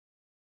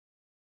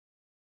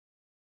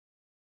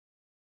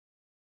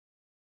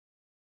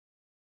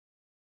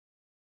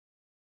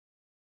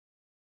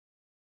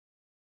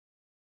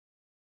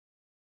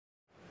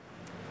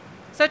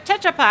So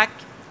Tetra Pak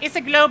is a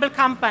global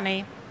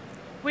company.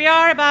 We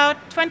are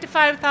about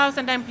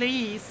 25,000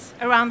 employees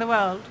around the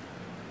world.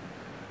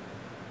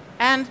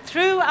 And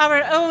through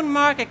our own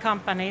market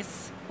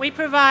companies, we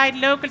provide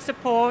local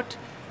support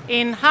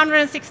in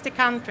 160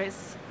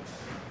 countries.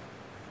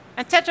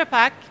 And Tetra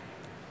Pak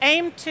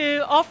aim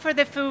to offer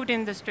the food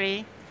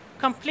industry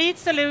complete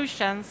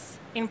solutions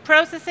in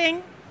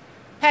processing,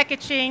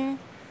 packaging,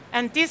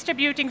 and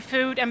distributing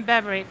food and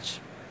beverage.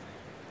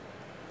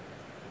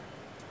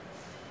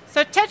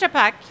 So Tetra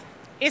Pak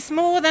is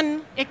more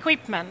than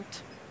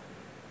equipment.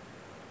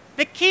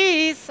 The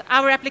key is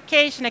our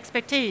application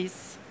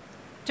expertise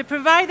to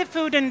provide the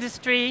food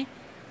industry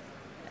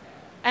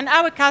and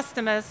our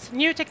customers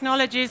new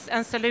technologies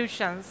and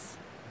solutions.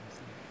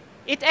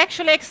 It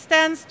actually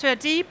extends to a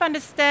deep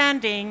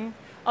understanding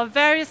of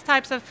various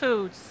types of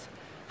foods,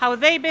 how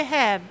they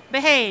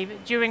behave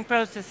during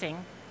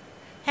processing,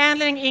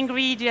 handling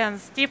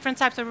ingredients, different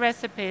types of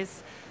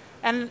recipes,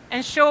 and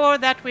ensure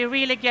that we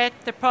really get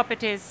the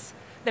properties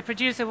the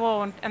producer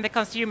wants and the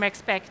consumer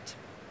expect.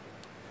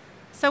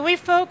 So we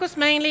focus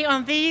mainly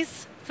on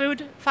these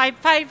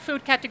five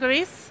food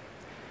categories: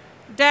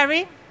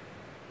 dairy,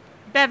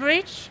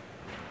 beverage,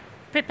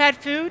 prepared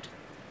food,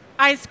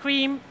 ice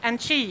cream, and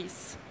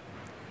cheese.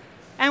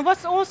 And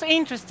what's also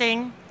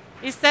interesting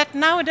is that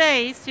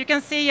nowadays you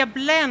can see a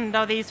blend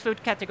of these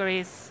food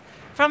categories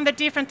from the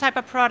different type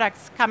of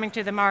products coming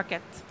to the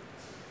market.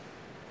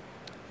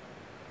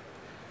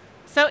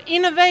 So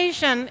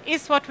innovation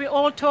is what we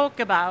all talk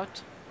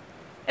about,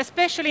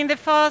 especially in the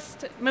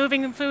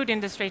fast-moving food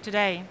industry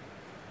today.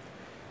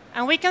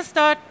 And we can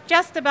start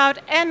just about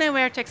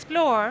anywhere to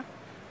explore.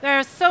 There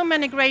are so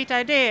many great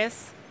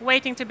ideas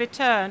waiting to be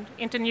turned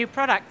into new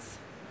products.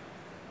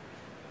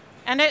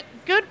 And a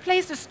good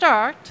place to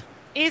start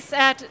is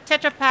at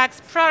Tetra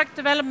Pak's product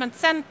development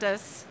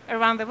centers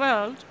around the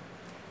world.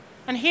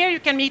 And here you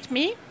can meet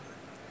me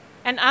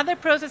and other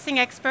processing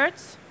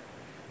experts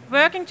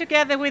working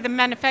together with the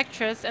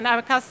manufacturers and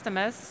our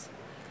customers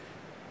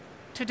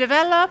to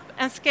develop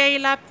and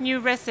scale up new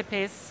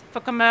recipes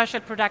for commercial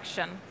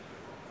production.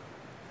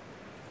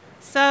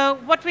 So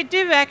what we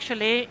do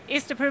actually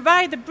is to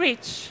provide the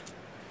bridge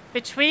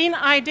between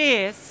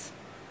ideas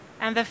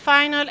and the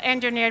final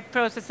engineered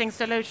processing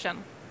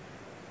solution.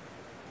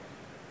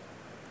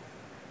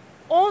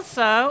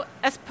 Also,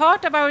 as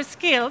part of our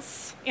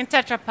skills in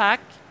Tetra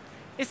Pak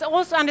is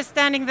also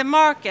understanding the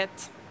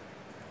market.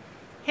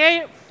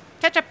 Here,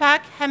 Tetra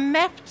Pak have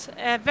mapped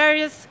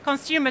various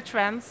consumer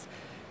trends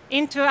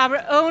into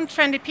our own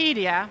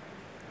Trendipedia.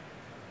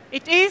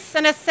 It is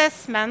an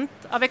assessment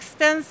of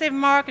extensive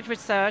market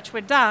research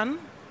we've done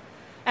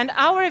and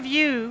our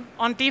view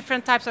on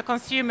different types of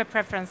consumer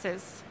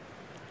preferences.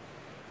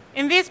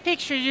 In this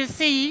picture, you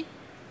see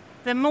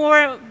the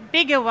more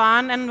bigger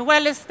one and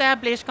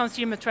well-established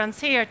consumer trends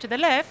here to the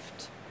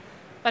left.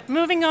 But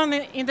moving on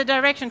in the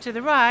direction to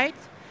the right,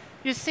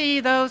 you see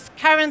those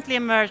currently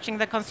emerging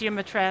the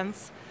consumer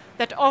trends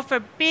that offer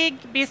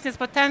big business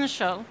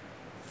potential.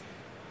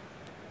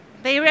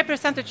 They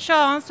represent a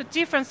chance to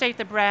differentiate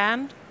the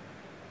brand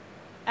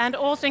and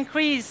also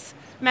increase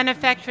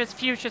manufacturers'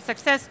 future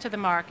success to the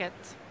market.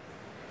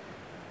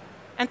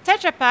 And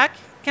Tetra Pak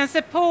can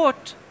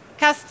support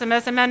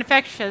customers and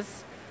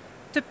manufacturers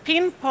to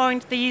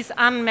pinpoint these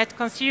unmet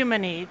consumer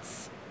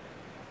needs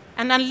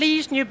and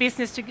unleash new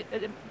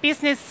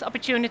business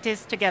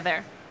opportunities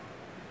together.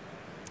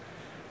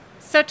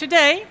 So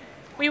today,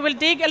 we will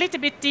dig a little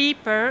bit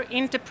deeper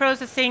into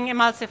processing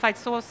emulsified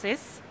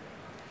sauces.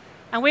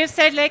 And we've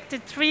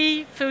selected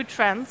 3 food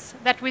trends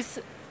that we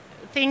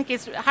think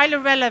is highly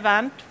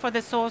relevant for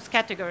the sauce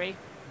category.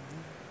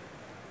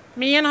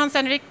 Me and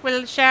Hans-Henrik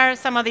will share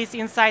some of these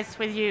insights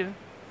with you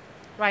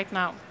right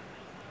now.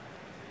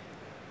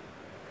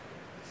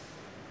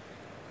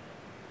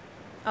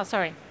 Oh,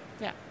 sorry.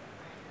 Yeah.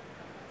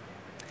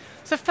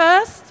 So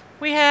first,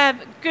 we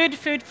have good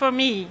food for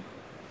me.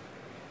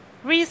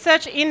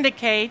 Research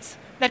indicates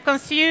that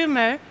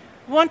consumers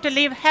want to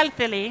live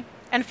healthily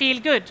and feel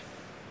good.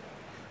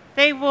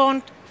 They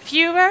want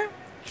fewer,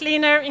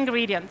 cleaner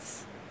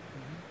ingredients.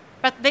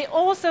 But they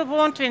also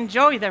want to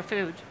enjoy their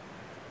food.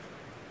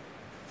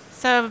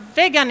 So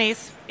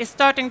veganism is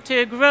starting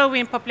to grow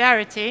in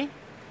popularity,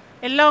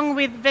 along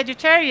with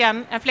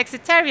vegetarian and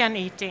flexitarian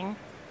eating.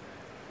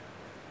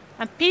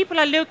 And people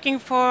are looking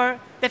for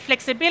the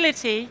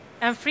flexibility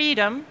and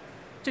freedom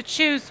to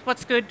choose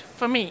what's good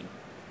for me.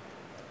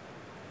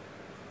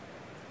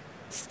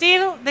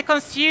 Still, the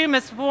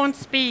consumers want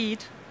speed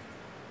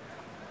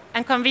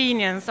and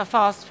convenience of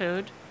fast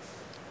food,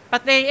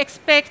 but they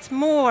expect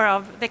more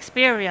of the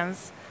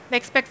experience. They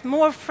expect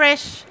more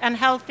fresh and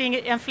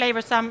healthy and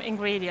flavorsome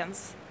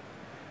ingredients.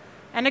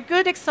 And a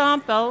good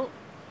example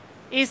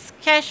is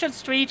casual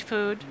street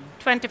food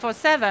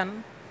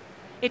 24/7.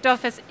 It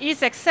offers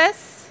easy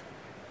access,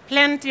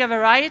 plenty of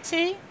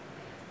variety,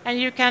 and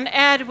you can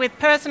add with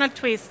personal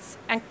twists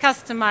and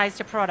customize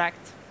your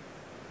product.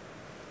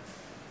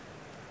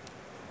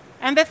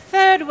 And the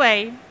third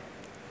way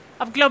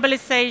of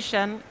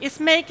globalization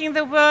is making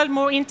the world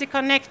more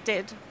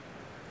interconnected.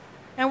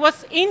 And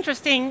what's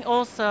interesting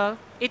also,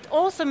 it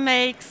also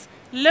makes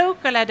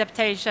local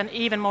adaptation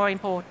even more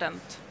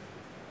important.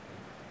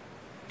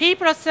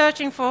 People are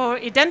searching for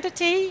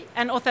identity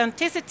and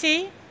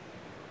authenticity,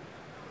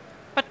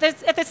 but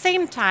at the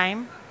same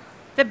time,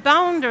 the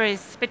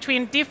boundaries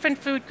between different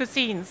food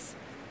cuisines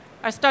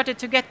are started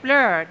to get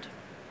blurred.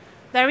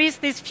 There is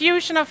this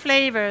fusion of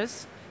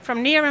flavors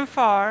from near and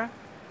far,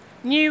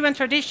 new and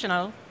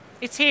traditional.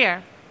 It's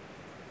here.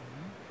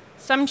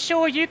 So I'm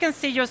sure you can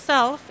see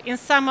yourself in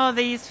some of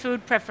these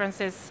food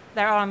preferences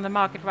that are on the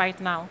market right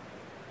now.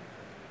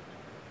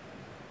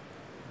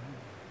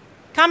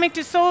 Coming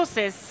to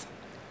sauces,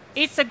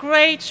 it's a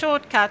great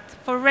shortcut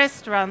for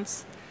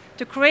restaurants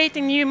to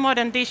creating new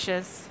modern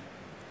dishes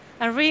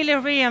and really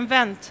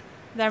reinvent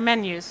their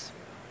menus.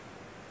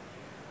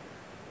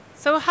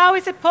 So how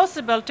is it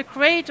possible to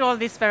create all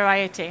this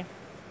variety?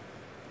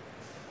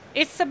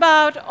 It's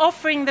about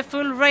offering the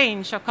full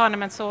range of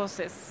condiment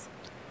sauces,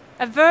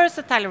 a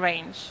versatile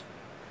range,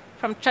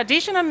 from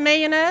traditional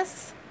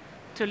mayonnaise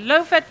to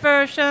low-fat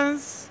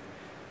versions,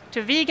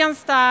 to vegan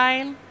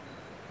style,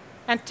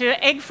 and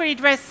to egg-free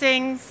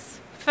dressings,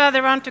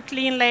 further on to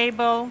clean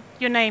label,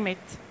 you name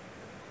it.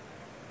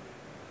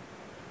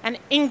 And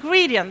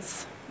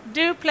ingredients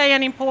do play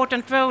an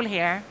important role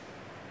here,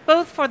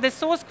 both for the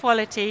sauce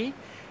quality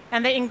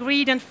and the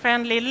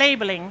ingredient-friendly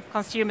labeling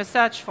consumers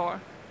search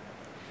for.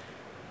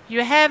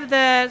 You have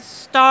the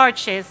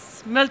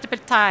starches, multiple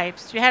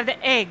types. You have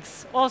the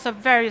eggs, also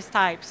various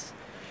types.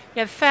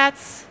 You have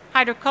fats,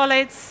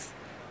 hydrocolloids,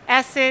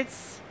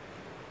 acids,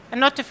 and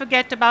not to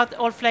forget about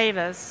all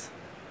flavors.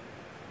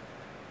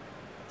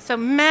 So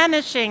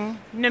managing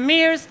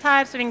numerous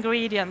types of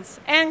ingredients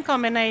and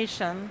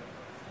combination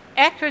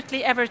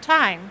accurately every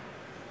time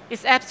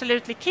is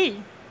absolutely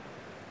key.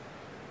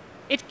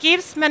 It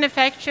gives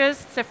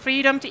manufacturers the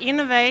freedom to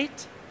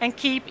innovate and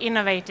keep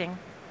innovating.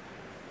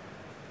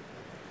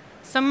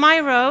 So my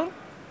role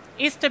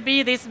is to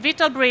be this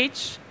vital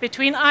bridge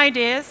between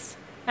ideas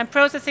and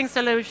processing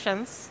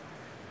solutions,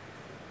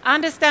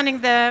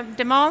 understanding the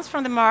demands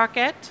from the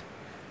market,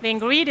 the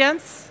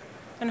ingredients,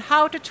 and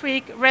how to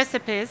tweak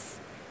recipes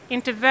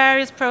into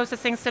various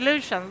processing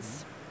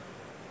solutions.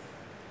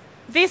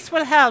 This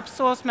will help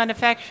sauce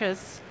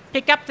manufacturers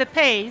pick up the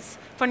pace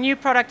for new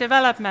product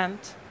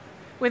development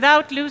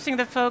without losing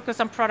the focus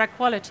on product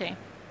quality.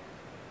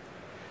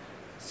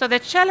 So the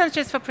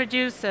challenges for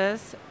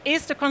producers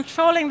is to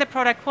controlling the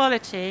product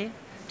quality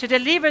to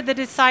deliver the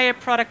desired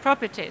product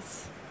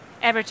properties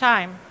every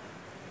time,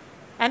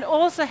 and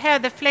also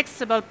have the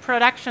flexible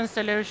production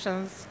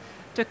solutions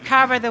to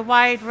cover the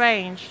wide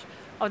range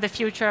of the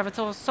future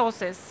of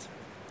sauces.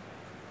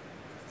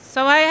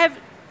 So I have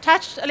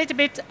touched a little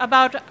bit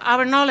about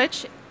our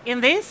knowledge in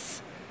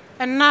this,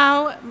 and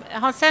now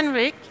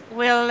Hans-Henrik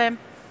will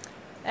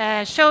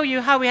show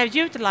you how we have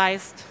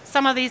utilized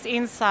some of these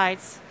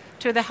insights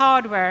to the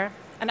hardware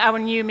and our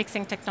new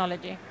mixing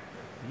technology.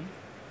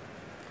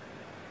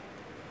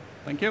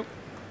 Thank you.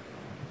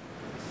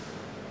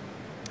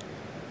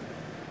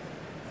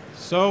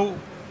 So,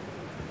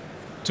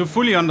 to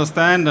fully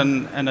understand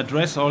and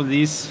address all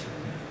these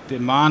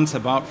demands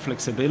about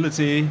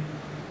flexibility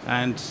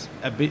and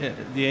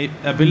the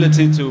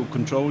ability to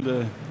control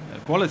the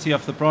quality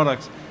of the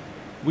product,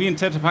 we in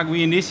Tetra Pak,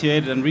 we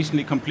initiated and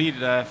recently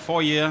completed a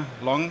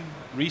 4-year-long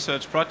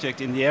research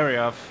project in the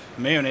area of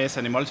mayonnaise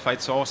and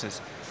emulsified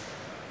sauces.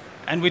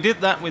 And we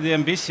did that with the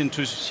ambition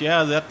to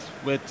share that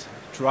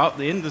throughout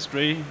the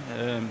industry,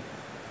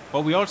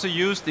 but we also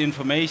used the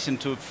information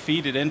to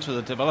feed it into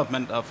the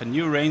development of a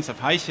new range of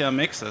high-share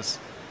mixers,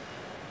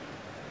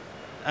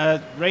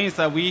 a range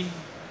that we,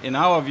 in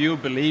our view,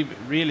 believe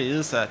really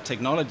is a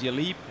technology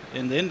leap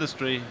in the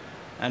industry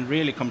and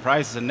really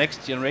comprises a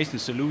next-generation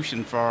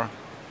solution for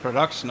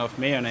production of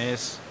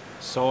mayonnaise,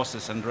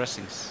 sauces, and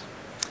dressings.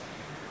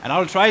 And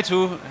I'll try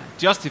to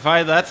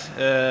justify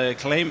that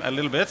claim a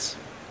little bit.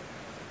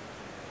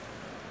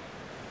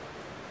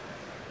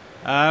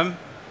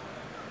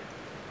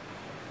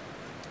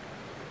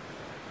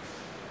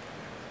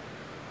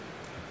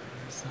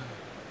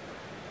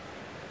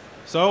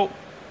 So,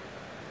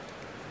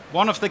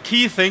 one of the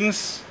key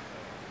things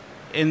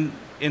in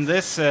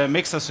this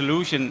mixer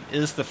solution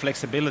is the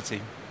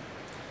flexibility.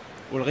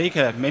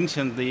 Ulrika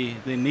mentioned the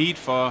need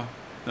for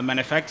the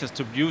manufacturers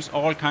to produce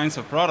all kinds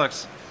of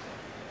products.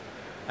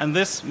 And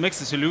this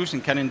mixer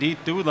solution can indeed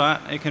do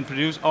that. It can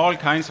produce all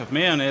kinds of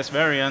mayonnaise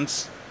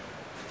variants,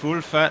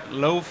 full fat,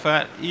 low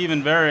fat,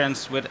 even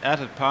variants with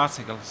added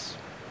particles.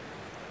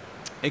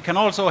 It can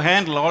also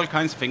handle all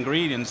kinds of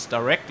ingredients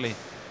directly.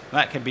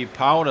 That can be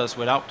powders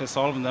without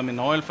dissolving them in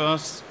oil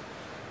first.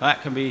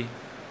 That can be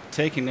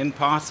taking in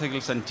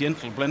particles and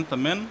gently blend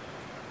them in.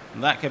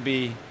 And that can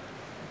be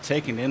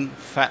taking in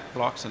fat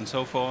blocks and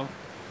so forth.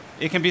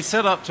 It can be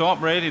set up to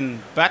operate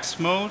in batch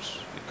mode,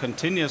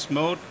 continuous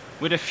mode,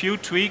 with a few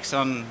tweaks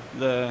on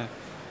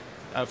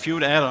a few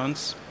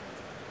add-ons.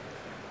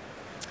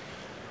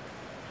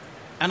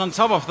 And on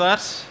top of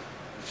that,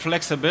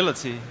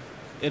 flexibility.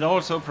 It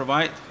also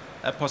provides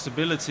a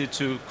possibility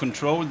to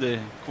control the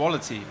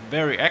quality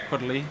very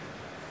accurately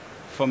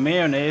for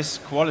mayonnaise,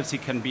 quality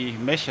can be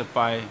measured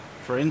by,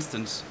 for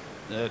instance,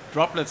 the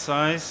droplet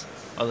size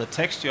or the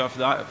texture of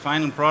the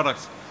final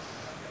product.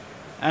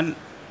 And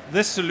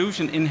this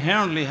solution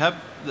inherently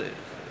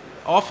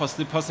offers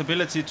the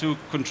possibility to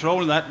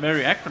control that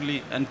very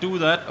accurately and do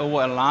that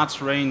over a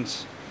large range,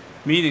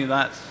 meaning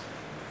that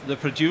the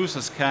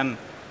producers can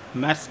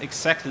match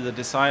exactly the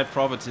desired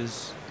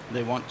properties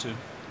they want to.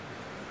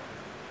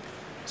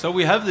 So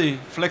we have the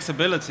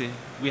flexibility,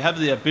 we have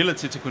the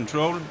ability to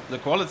control the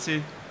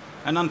quality,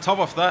 and on top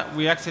of that,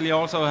 we actually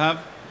also have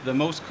the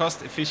most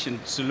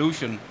cost-efficient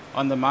solution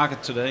on the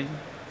market today.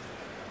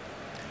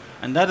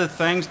 And that is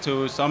thanks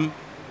to some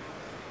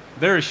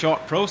very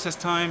short process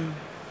time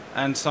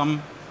and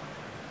some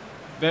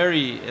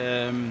very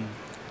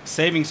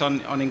savings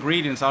on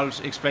ingredients. I'll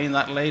explain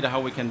that later,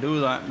 how we can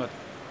do that, but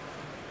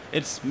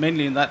it's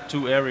mainly in that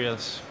two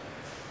areas.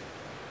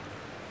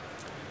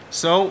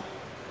 So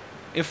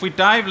if we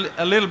dive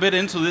a little bit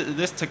into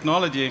this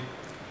technology,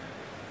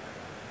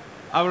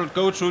 I will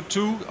go through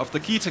two of the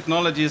key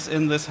technologies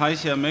in this high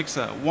shear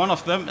mixer. One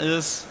of them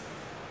is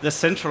the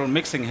central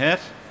mixing head,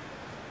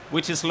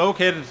 which is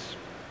located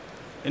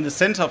in the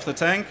center of the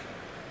tank,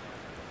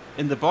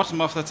 in the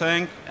bottom of the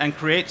tank, and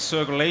creates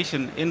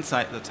circulation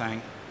inside the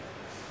tank.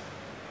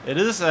 It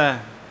is a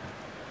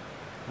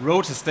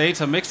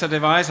rotostator mixer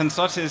device, and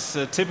such is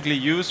typically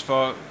used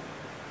for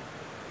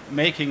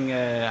making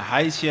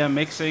high shear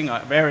mixing or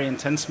very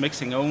intense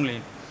mixing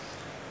only.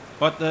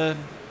 But the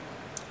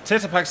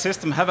Tetra Pak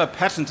system have a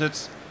patented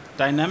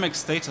dynamic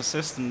stator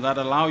system that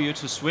allow you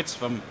to switch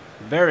from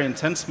very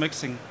intense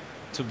mixing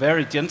to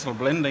very gentle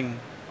blending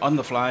on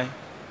the fly.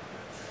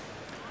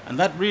 And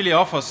that really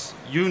offers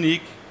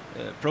unique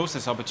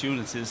process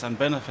opportunities and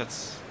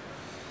benefits.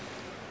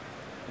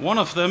 One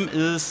of them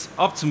is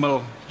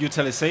optimal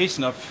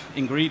utilization of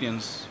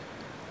ingredients,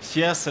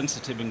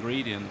 shear-sensitive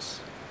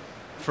ingredients.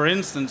 For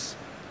instance,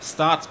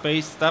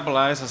 starch-based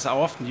stabilizers are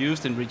often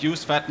used in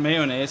reduced fat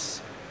mayonnaise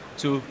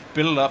to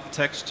build up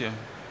texture.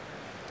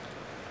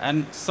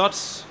 And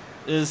such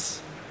is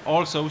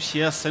also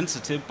shear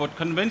sensitive, but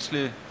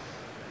conventionally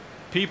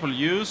people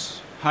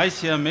use high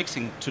shear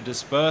mixing to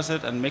disperse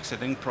it and mix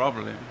it in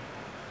properly.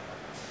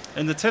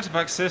 In the Tetra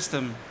Pak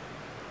system,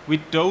 we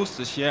dose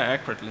the shear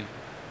accurately,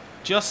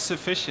 just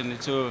sufficiently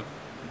to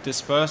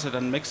disperse it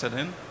and mix it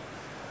in.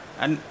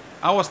 And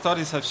our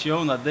studies have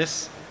shown that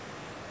this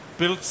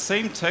builds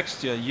same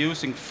texture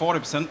using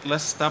 40%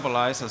 less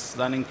stabilizers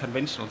than in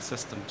conventional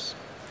systems.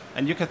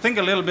 And you can think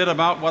a little bit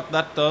about what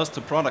that does to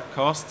product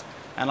cost,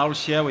 and I'll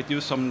share with you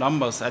some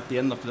numbers at the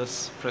end of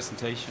this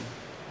presentation.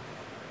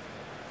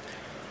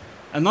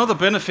 Another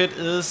benefit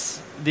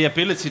is the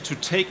ability to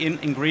take in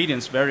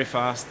ingredients very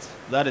fast.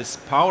 That is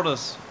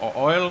powders or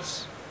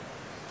oils.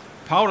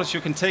 Powders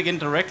you can take in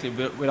directly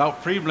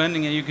without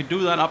pre-blending, and you can do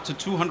that up to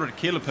 200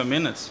 kilo per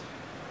minute.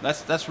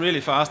 That's really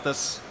fast.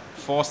 That's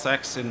 4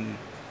 sacks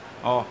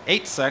or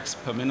 8 sacks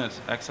per minute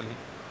actually.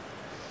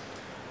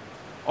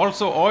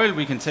 Also oil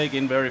we can take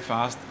in very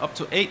fast, up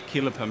to 8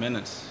 kilo per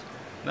minute.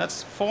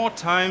 That's 4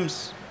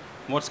 times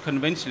what's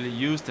conventionally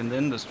used in the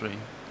industry.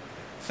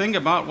 Think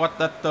about what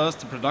that does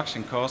to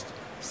production cost,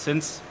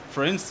 since,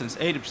 for instance,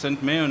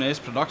 80% mayonnaise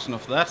production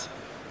of that,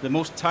 the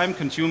most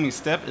time-consuming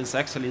step is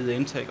actually the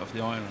intake of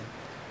the oil.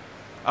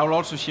 I will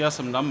also share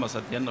some numbers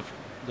at the end of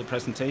the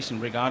presentation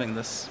regarding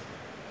this.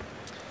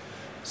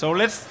 So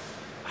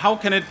how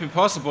can it be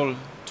possible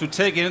to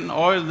take in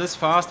oil this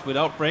fast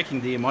without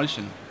breaking the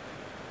emulsion?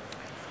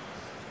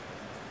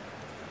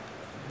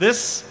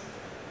 This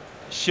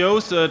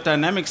shows the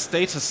dynamic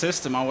stator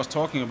system I was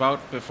talking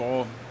about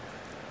before.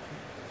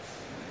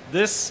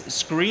 This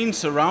screen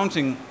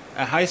surrounding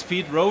a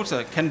high-speed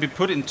rotor can be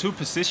put in 2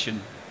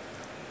 positions.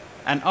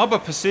 An upper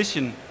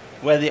position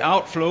where the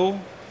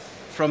outflow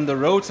from the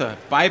rotor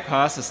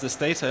bypasses the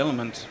stator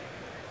element.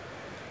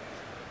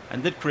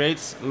 And that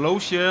creates low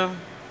shear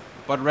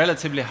but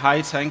relatively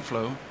high tank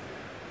flow.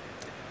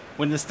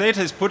 When the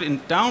stator is put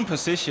in down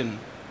position,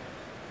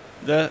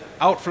 the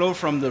outflow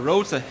from the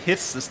rotor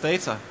hits the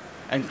stator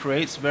and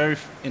creates very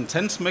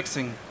intense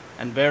mixing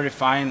and very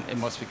fine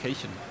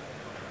emulsification.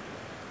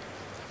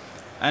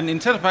 And in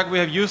Tetra Pak we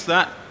have used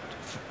that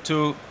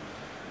to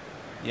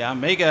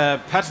make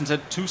a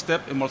patented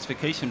 2-step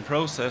emulsification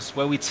process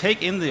where we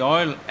take in the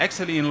oil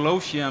actually in low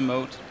shear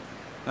mode.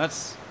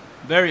 That's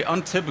very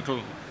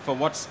untypical for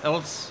what's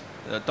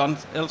done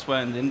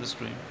elsewhere in the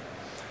industry.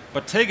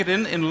 But take it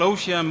in low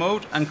shear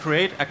mode and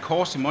create a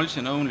coarse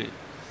emulsion only.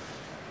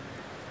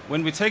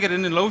 When we take it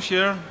in low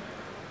shear,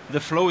 the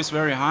flow is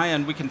very high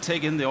and we can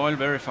take in the oil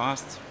very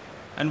fast.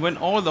 And when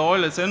all the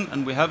oil is in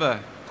and we have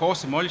a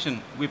coarse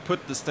emulsion, we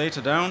put the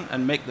stator down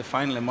and make the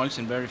final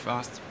emulsion very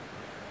fast.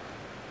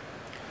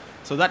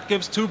 So that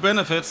gives 2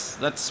 benefits.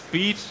 That's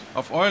speed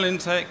of oil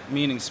intake,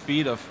 meaning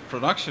speed of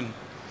production,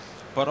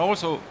 but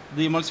also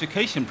the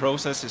emulsification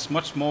process is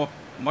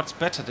much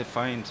better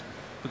defined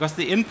because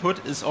the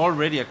input is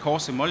already a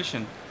coarse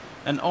emulsion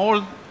and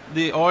all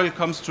the oil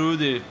comes through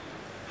the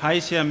high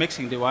shear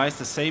mixing device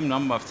the same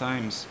number of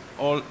times,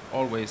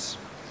 always.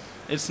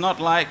 It's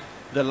not like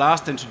the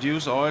last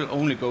introduced oil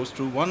only goes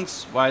through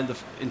once, while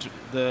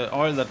the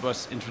oil that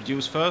was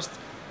introduced first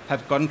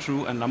have gone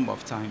through a number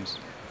of times.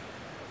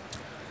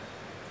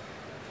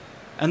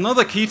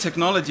 Another key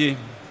technology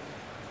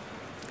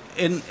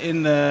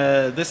in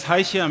this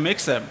high shear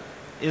mixer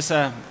is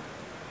a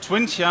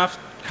twin shaft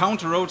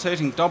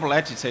counter-rotating double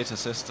agitator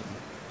system.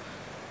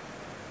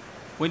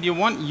 When you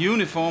want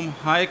uniform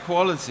high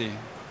quality,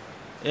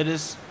 it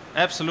is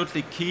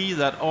absolutely key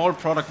that all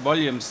product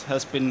volumes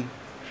has been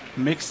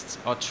mixed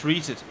or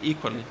treated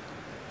equally.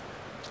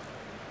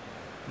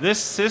 This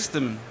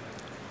system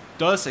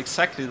does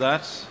exactly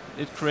that.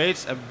 It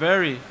creates a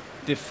very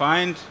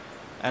defined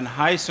and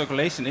high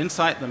circulation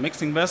inside the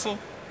mixing vessel,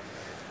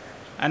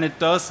 and it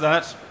does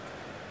that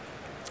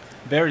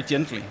very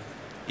gently,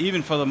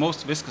 even for the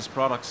most viscous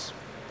products.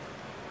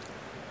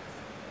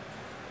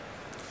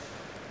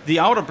 The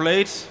outer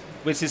blade,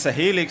 which is a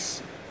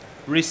helix,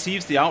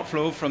 receives the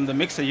outflow from the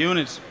mixer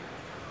unit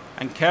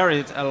and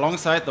carries it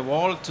alongside the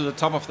wall to the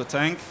top of the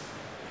tank,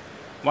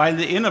 while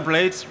the inner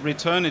blades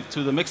return it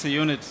to the mixer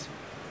unit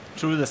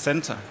through the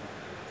center.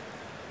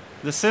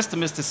 The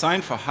system is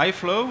designed for high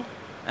flow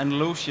and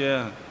low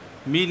shear,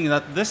 meaning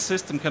that this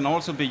system can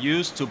also be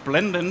used to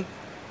blend in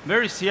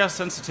very shear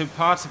sensitive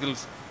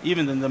particles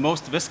even in the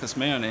most viscous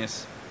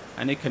mayonnaise,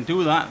 and it can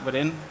do that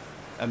within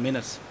a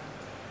minute.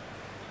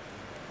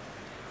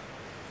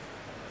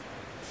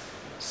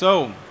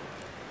 So,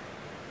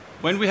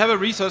 when we have a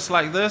research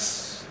like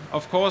this,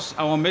 of course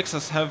our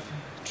mixers have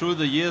through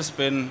the years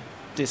been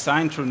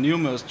designed through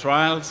numerous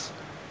trials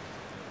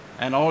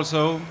and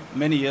also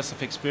many years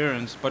of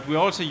experience, but we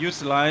also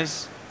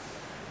utilize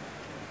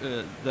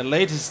the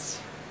latest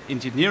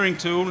engineering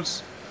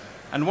tools,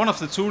 and one of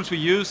the tools we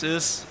use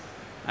is,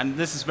 and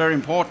this is very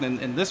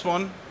important in this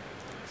one,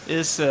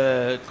 is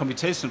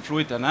computational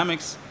fluid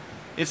dynamics.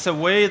 It's a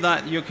way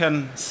that you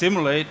can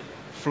simulate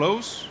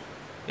flows.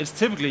 It's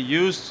typically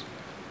used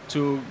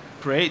to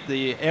create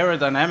the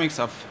aerodynamics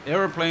of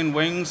aeroplane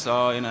wings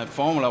or in a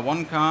Formula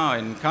 1 car,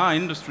 in car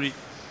industry.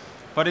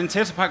 But in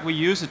Tetra Pak we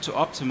use it to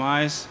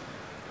optimize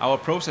our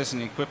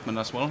processing equipment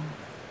as well.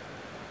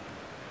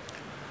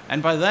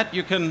 And by that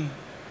you can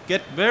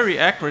get very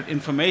accurate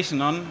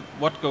information on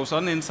what goes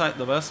on inside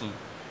the vessel.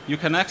 You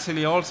can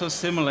actually also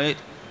simulate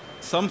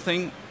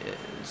something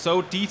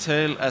so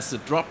detailed as the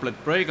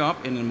droplet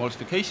breakup in an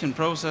emulsification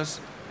process,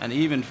 and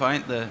even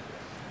find the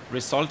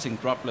resulting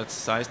droplet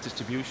size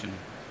distribution.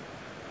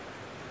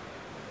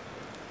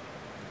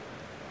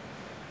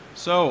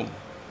 So,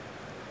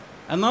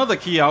 another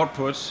key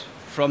output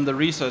from the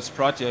research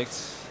project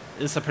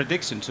is a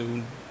prediction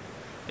tool.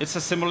 It's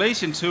a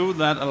simulation tool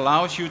that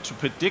allows you to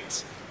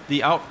predict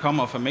the outcome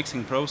of a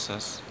mixing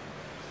process.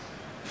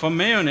 For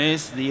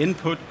mayonnaise, the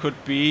input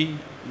could be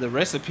the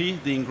recipe,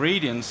 the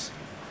ingredients,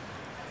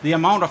 the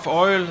amount of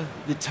oil,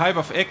 the type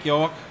of egg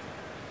yolk,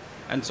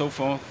 and so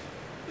forth.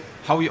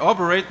 How you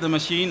operate the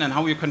machine and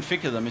how you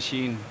configure the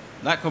machine.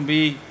 That can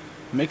be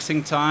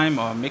mixing time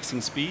or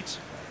mixing speed.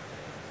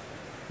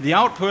 The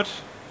output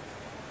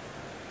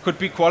could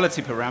be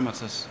quality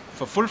parameters.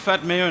 For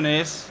full-fat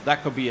mayonnaise,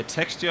 that could be a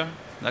texture,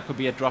 that could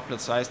be a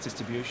droplet size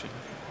distribution.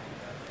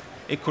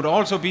 It could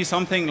also be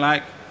something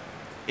like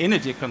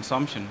energy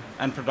consumption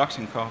and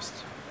production cost.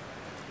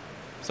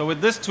 So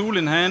with this tool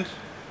in hand,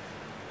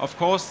 of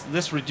course,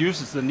 this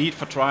reduces the need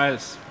for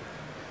trials.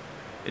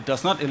 It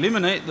does not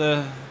eliminate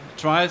the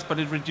trials, but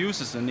it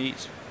reduces the need.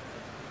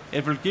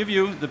 It will give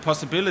you the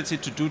possibility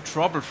to do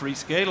trouble-free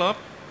scale-up,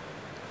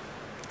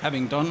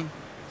 having done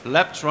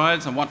lab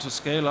trials and want to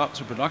scale up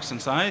to production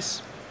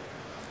size.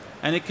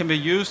 And it can be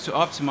used to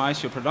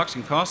optimize your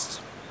production costs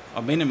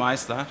or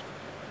minimize that.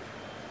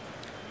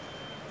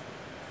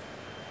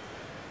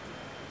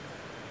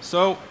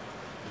 So,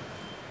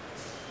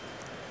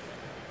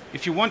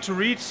 if you want to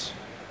read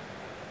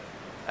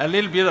a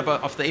little bit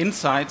of the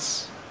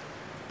insights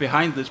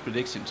behind this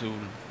prediction tool,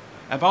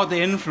 about the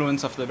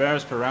influence of the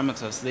various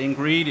parameters, the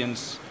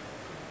ingredients,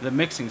 the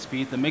mixing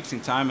speed, the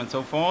mixing time, and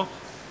so forth,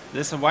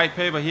 there's a white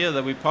paper here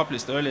that we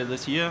published earlier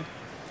this year.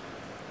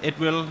 It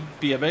will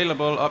be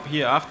available up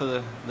here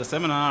after the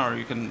seminar, or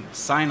you can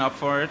sign up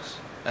for it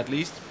at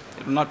least.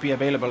 It will not be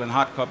available in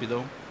hard copy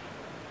though.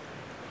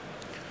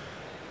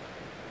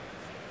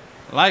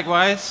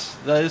 Likewise,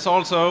 there is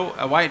also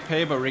a white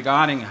paper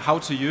regarding how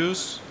to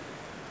use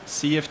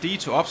CFD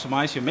to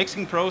optimize your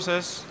mixing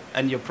process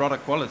and your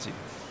product quality.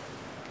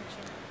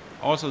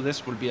 Also,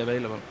 this will be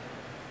available.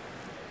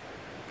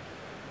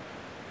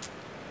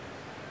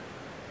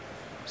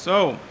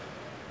 So,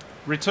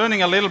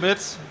 returning a little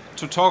bit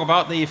to talk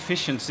about the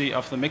efficiency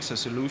of the mixer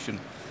solution.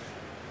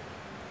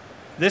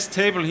 This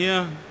table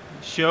here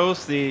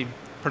shows the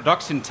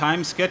production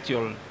time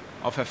schedule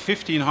of a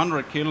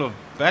 1500 kilo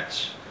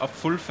batch of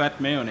full-fat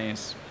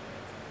mayonnaise.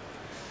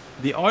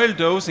 The oil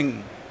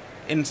dosing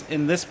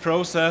in this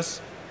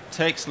process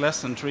takes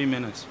less than 3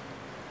 minutes.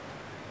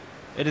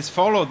 It is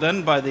followed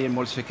then by the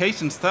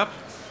emulsification step.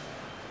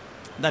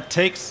 That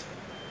takes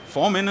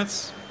 4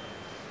 minutes,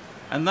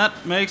 and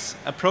that makes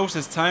a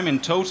process time in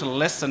total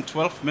less than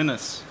 12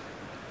 minutes.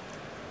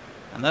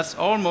 And that's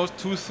almost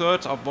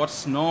 2/3 of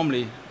what's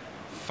normally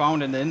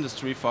found in the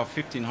industry for a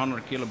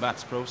 1500 kilo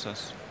batch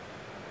process.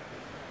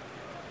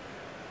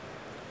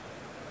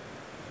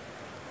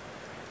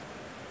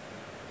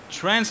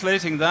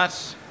 Translating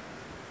that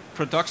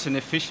production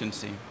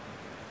efficiency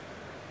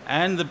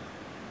and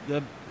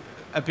the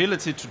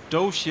ability to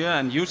dosier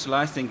and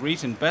utilize the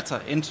ingredient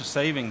better into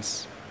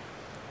savings.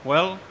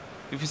 Well,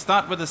 if you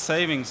start with the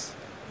savings,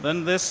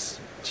 then this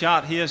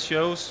chart here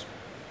shows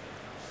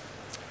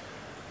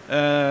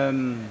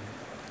the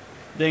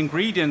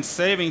ingredient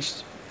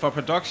savings for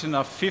production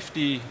of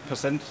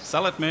 50%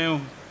 salad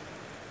mayo,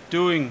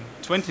 doing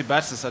 20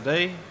 batches a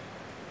day,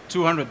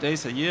 200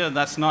 days a year.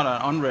 That's not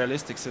an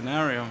unrealistic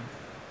scenario.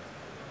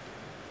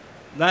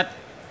 That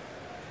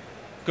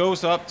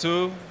goes up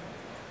to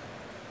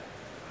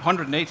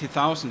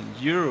 180,000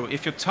 euro.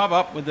 If you top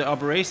up with the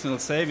operational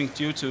savings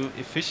due to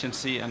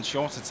efficiency and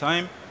shorter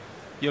time,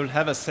 you'll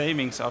have a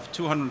savings of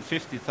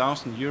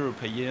 250,000 euro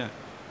per year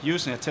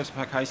using a Tetra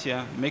Pak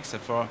high-share mixer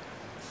for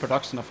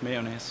production of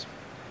mayonnaise.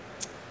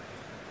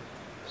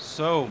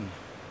 So,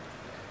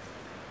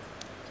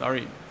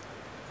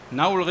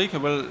 now Ulrike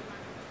will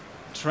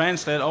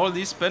translate all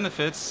these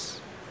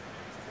benefits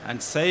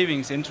and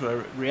savings into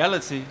a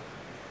reality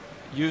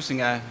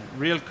using a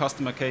real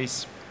customer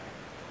case.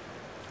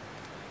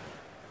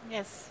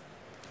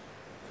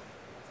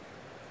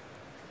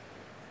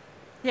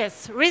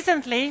 Yes,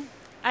 recently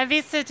I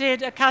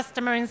visited a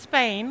customer in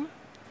Spain,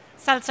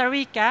 Salsa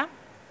Rica.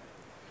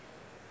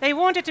 They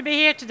wanted to be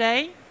here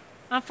today.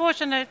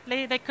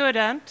 Unfortunately, they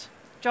couldn't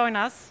join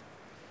us.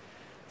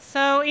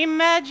 So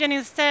imagine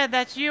instead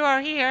that you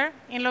are here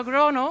in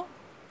Logroño,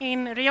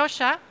 in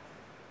Rioja.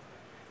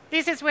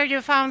 This is where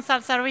you found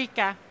Salsa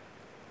Rica.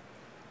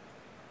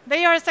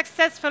 They are a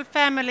successful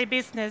family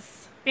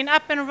business, been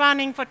up and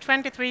running for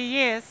 23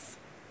 years.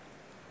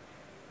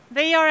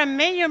 They are a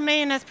major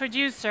mayonnaise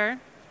producer,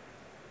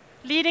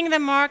 leading the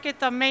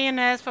market of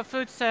mayonnaise for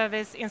food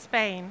service in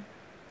Spain.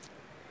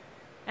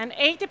 And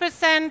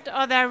 80%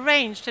 of their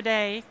range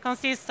today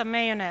consists of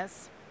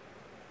mayonnaise.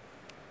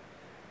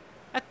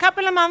 A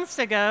couple of months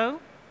ago,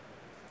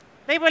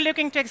 they were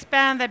looking to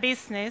expand their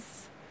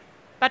business,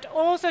 but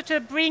also to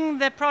bring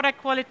the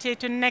product quality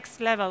to next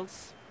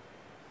levels.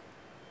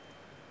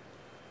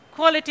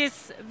 Quality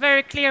is a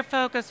very clear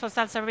focus for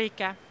Salsa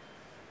Rica.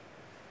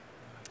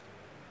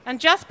 And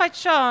just by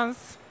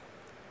chance,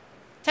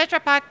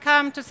 Tetra Pak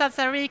come to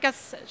Salsa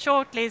Rica's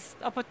shortlist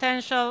of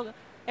potential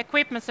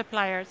equipment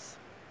suppliers.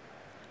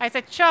 I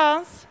said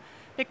chance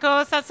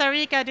because Salsa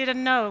Rica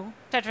didn't know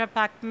Tetra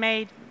Pak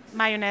made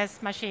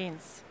mayonnaise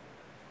machines.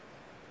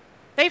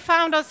 They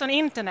found us on the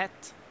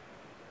internet,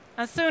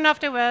 and soon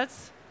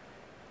afterwards,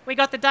 we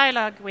got the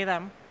dialogue with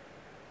them.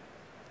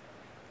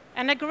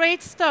 And a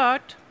great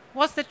start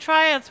was the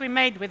trials we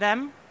made with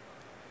them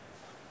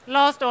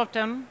last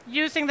autumn,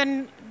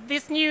 using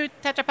this new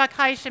Tetra Pak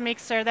high-share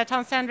mixer that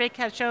Hans-Henrik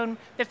had shown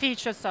the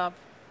features of.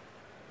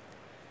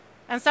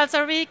 And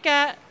Salsa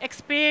Rica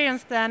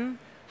experienced then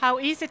how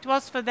easy it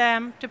was for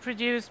them to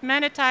produce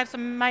many types of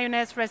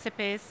mayonnaise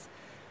recipes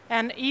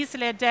and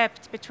easily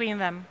adapt between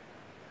them.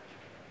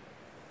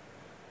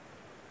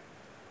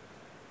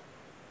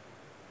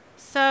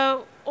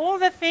 So all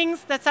the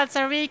things that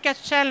Salsa Rica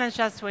challenged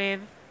us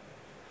with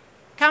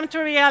come to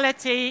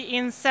reality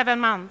in 7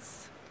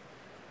 months.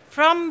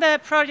 From the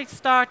project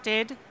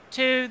started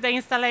to the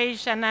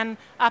installation and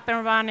up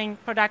and running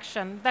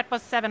production, that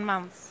was 7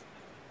 months.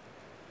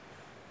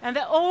 And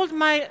the old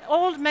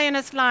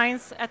mayonnaise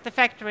lines at the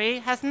factory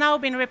has now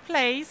been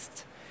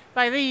replaced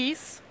by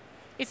these.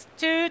 It's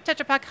 2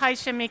 Tetra Pak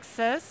high-share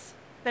mixers,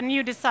 the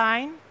new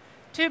design,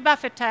 2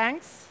 buffer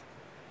tanks,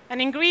 an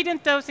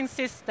ingredient dosing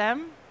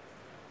system,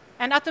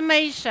 and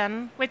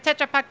automation with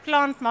Tetra Pak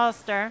Plant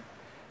Master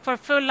for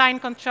full line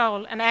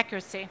control and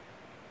accuracy.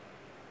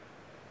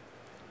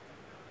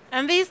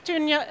 And these two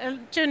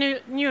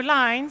new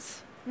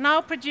lines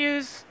now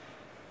produce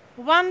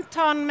 1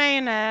 ton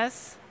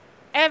mayonnaise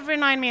every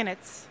 9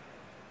 minutes,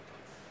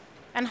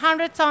 and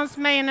 100 tons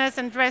mayonnaise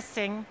and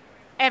dressing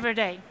every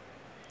day.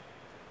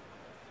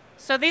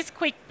 So this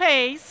quick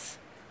pace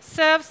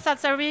serves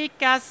Salsa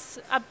Rica's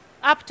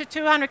up to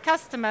 200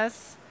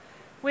 customers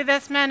with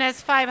as many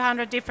as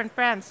 500 different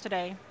brands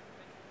today.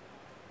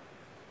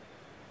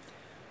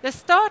 The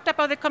startup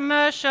of the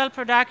commercial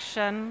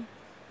production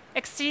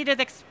exceeded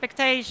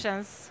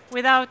expectations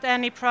without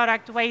any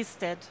product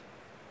wasted.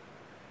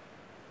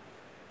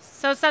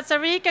 So Salsa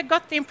Rica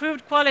got the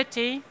improved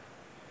quality,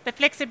 the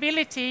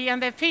flexibility,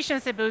 and the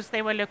efficiency boost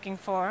they were looking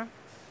for.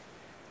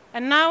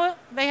 And now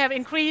they have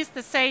increased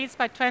the sales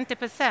by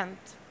 20%.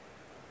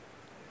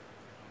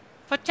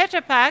 For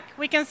Tetra Pak,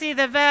 we can see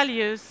the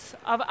values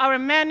of our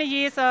many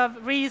years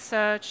of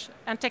research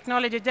and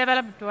technology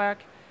development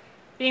work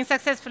being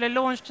successfully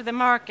launched to the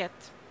market.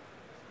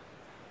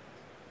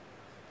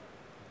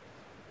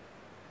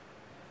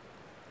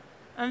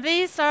 And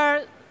these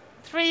are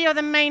 3 of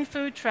the main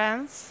food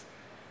trends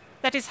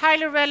that is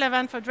highly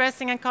relevant for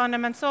dressing and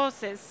condiment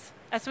sauces,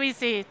 as we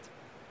see it.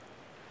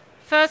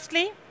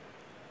 Firstly,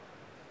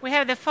 we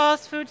have the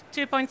fast food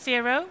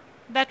 2.0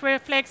 that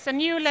reflects a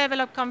new level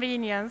of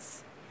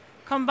convenience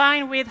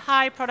combined with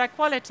high product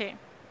quality.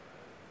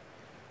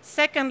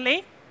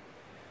 Secondly,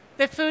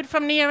 the food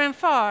from near and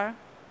far,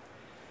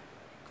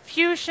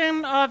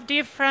 fusion of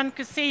different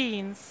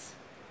cuisines,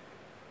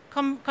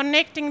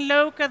 connecting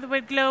local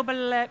with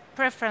global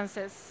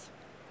preferences,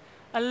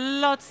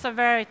 lots of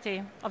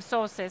variety of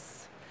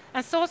sauces.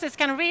 And sauces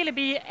can really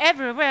be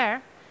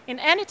everywhere in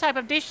any type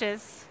of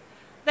dishes.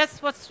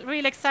 That's what's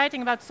really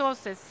exciting about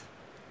sauces.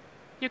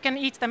 You can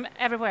eat them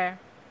everywhere.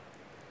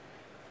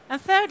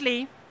 And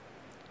thirdly,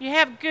 you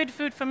have good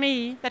food for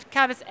me that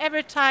covers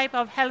every type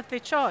of healthy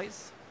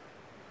choice.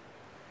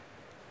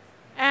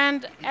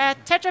 And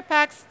at Tetra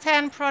Pak's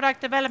 10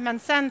 product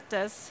development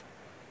centers,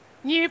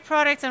 new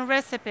products and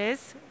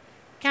recipes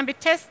can be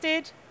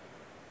tested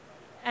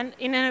and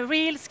in a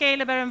real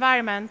scalable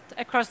environment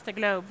across the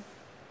globe.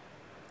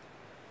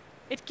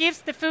 It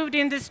gives the food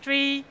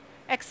industry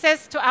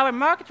access to our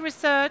market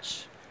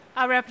research,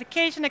 our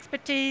application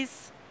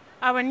expertise,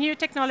 our new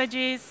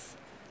technologies,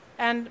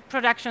 and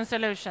production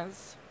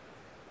solutions.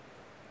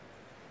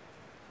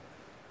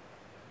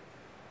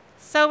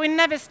 So we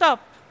never stop.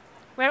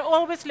 We're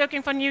always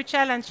looking for new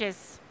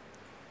challenges,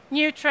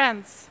 new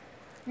trends,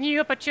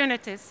 new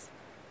opportunities.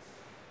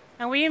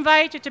 And we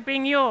invite you to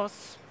bring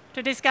yours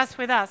to discuss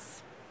with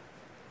us.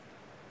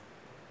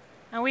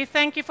 And we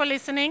thank you for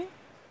listening.